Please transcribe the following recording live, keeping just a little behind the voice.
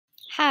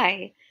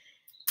Hi,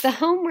 the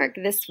homework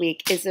this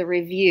week is a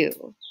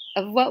review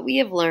of what we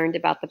have learned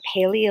about the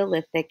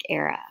Paleolithic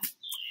era,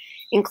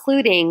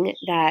 including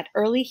that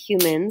early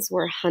humans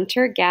were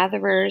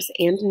hunter-gatherers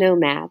and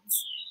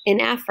nomads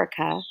in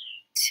Africa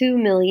 2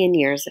 million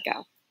years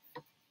ago.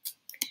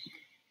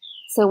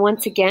 So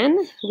once again,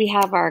 we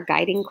have our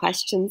guiding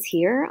questions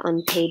here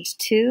on page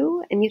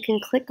 2, and you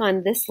can click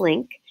on this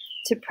link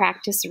to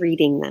practice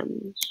reading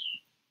them.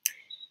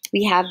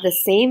 We have the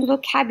same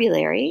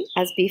vocabulary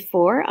as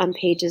before on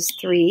pages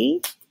 3,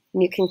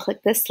 and you can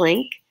click this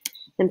link,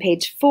 and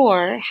page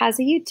 4 has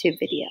a YouTube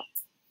video.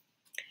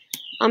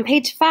 On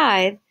page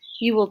 5,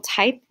 you will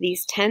type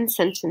these 10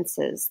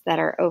 sentences that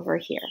are over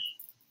here.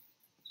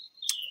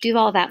 Do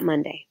all that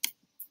Monday.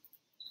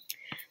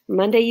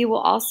 Monday, you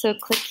will also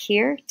click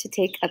here to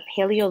take a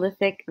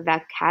Paleolithic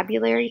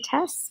vocabulary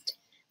test.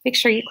 Make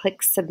sure you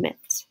click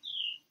Submit.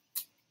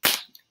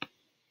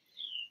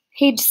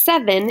 Page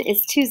 7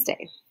 is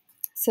Tuesday.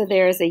 So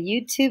there is a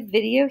YouTube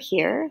video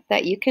here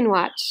that you can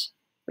watch.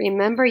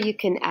 Remember, you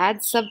can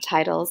add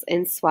subtitles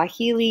in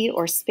Swahili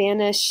or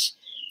Spanish,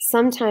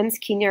 sometimes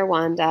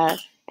Kinyarwanda,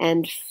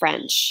 and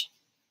French.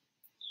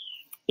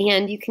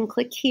 And you can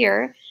click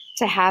here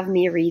to have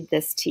me read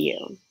this to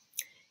you.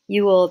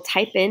 You will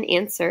type in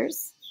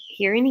answers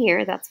here and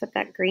here. That's what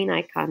that green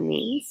icon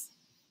means.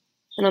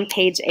 And on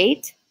page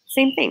 8,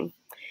 same thing.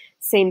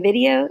 Same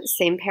video,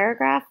 same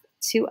paragraph,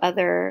 2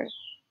 other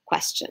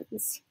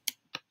questions.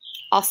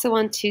 Also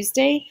on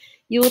Tuesday,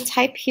 you will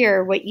type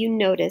here what you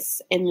notice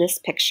in this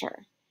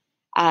picture.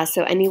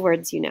 So any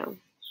words you know.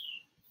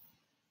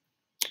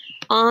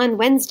 On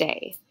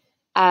Wednesday,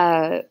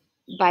 by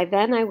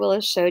then I will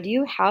have showed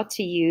you how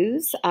to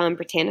use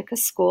Britannica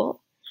School.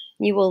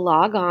 You will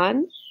log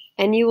on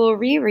and you will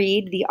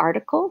reread the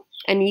article,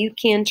 and you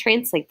can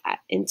translate that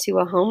into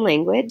a home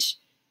language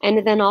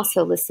and then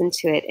also listen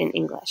to it in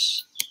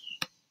English.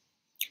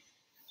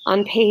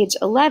 On page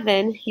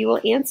 11, you will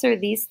answer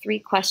these 3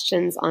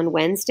 questions on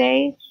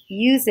Wednesday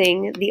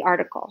using the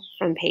article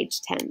from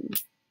page 10.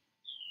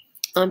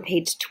 On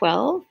page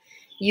 12,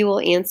 you will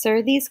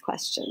answer these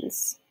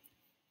questions.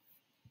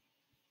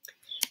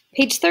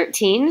 Page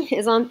 13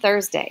 is on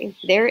Thursday.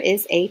 There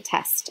is a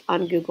test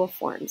on Google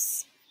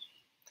Forms.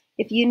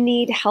 If you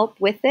need help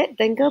with it,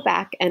 then go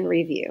back and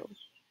review.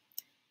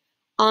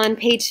 On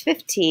page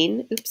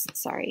 15,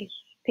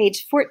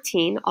 page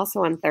 14,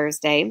 also on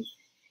Thursday,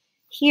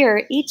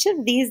 here, each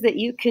of these that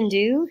you can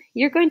do,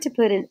 you're going to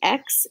put an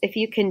X if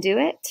you can do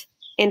it,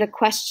 and a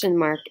question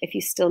mark if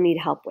you still need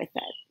help with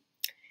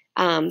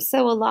it.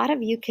 So a lot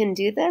of you can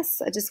do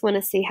this. I just want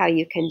to see how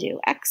you can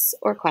do X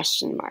or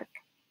question mark.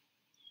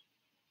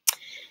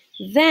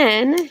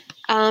 Then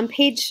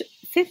page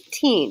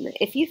 15,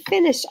 if you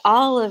finish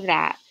all of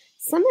that,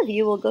 some of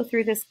you will go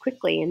through this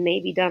quickly and may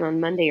be done on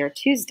Monday or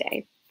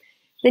Tuesday.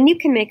 Then you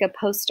can make a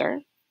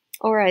poster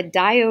or a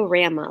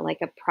diorama,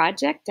 like a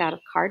project out of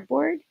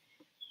cardboard,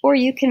 or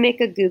you can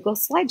make a Google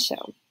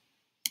slideshow.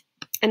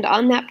 And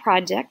on that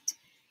project,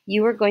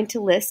 you are going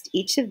to list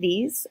each of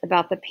these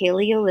about the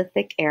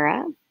Paleolithic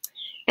era.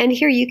 And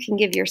here you can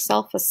give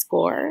yourself a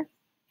score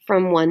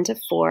from 1 to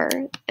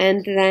 4.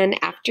 And then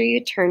after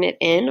you turn it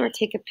in or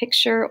take a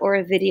picture or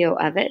a video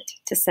of it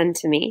to send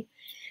to me,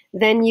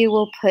 then you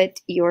will put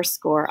your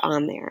score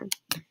on there.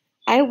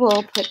 I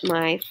will put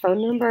my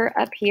phone number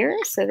up here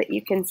so that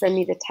you can send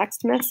me the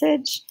text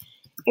message.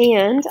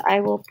 And I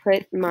will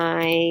put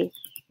my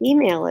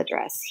email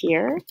address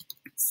here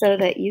so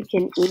that you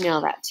can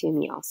email that to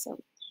me also.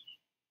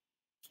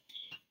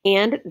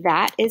 And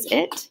that is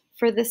it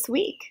for this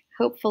week.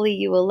 Hopefully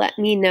you will let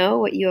me know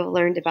what you have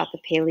learned about the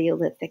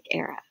Paleolithic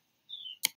era.